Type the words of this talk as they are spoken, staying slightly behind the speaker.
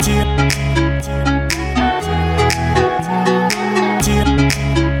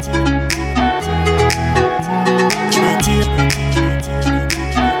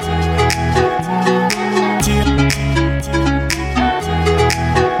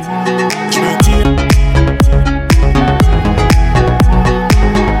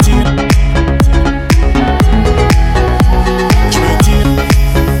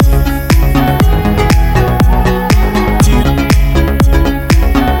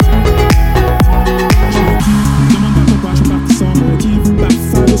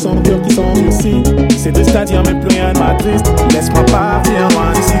c'est-à-dire même plus rien ne m'attriste. Laisse-moi partir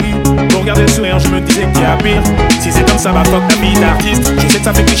loin d'ici. Pour garder le sourire, je me disais qu'il y a pire. Si c'est comme ça, bah fuck la vie d'artiste. Je sais que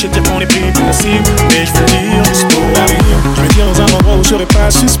ça fait cliché de dire qu'on est plus possible, mais je veux le dire juste pour la rire. Je me dis dans un endroit où je serais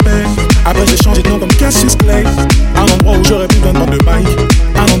pas suspect. Après j'ai changé de nom comme Cassius Clay. Un endroit où j'aurais plus besoin de bande de bike.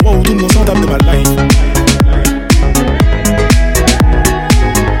 Un endroit où tout le monde s'en tape de ma life.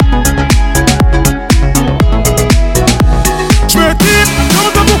 Je me dis,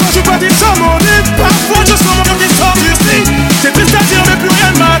 demande pas pourquoi je suis parti sans mon lit. Parfois je sens mon cœur qui sort du style. C'est triste à dire mais plus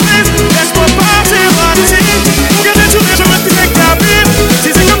rien ne m'attriste. Laisse-moi partir d'ici. Pour garder le sourire je me disais que la vie. Si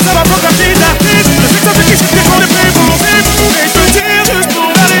c'est comme ça va pas comme des artistes. Je sais que ça fait cliché de dire qu'on est plus possible, mais je veux le dire juste pour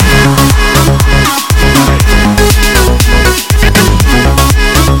la rire.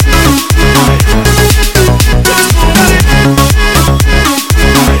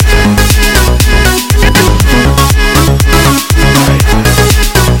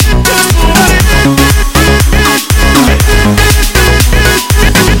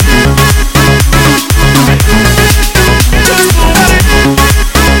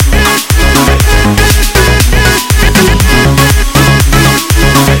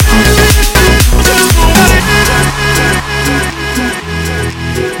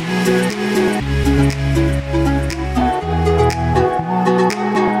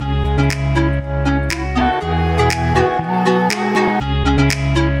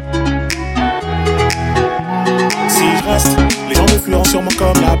 Les gens me fluent sûrement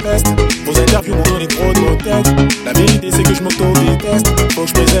comme la peste. Vos interviews m'ont donné trop de tête. La vérité c'est que je m'auto-déteste. Faut que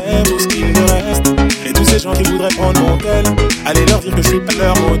je préserve tout ce qu'il me reste. Et tous ces gens qui voudraient prendre mon tel, allez leur dire que je suis pas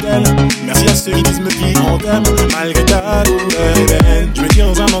leur modèle. Merci à ceux qui disent me qui on t'aime. Malgré ta douleur et veine. Je me dis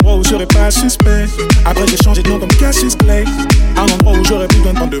dans un endroit où je serais pas suspect. Après j'ai changé de nom comme Cassius Clay. Un endroit où j'aurais plus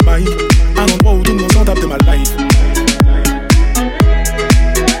besoin de bande de bail. Un endroit où tout le monde s'en tape de ma life.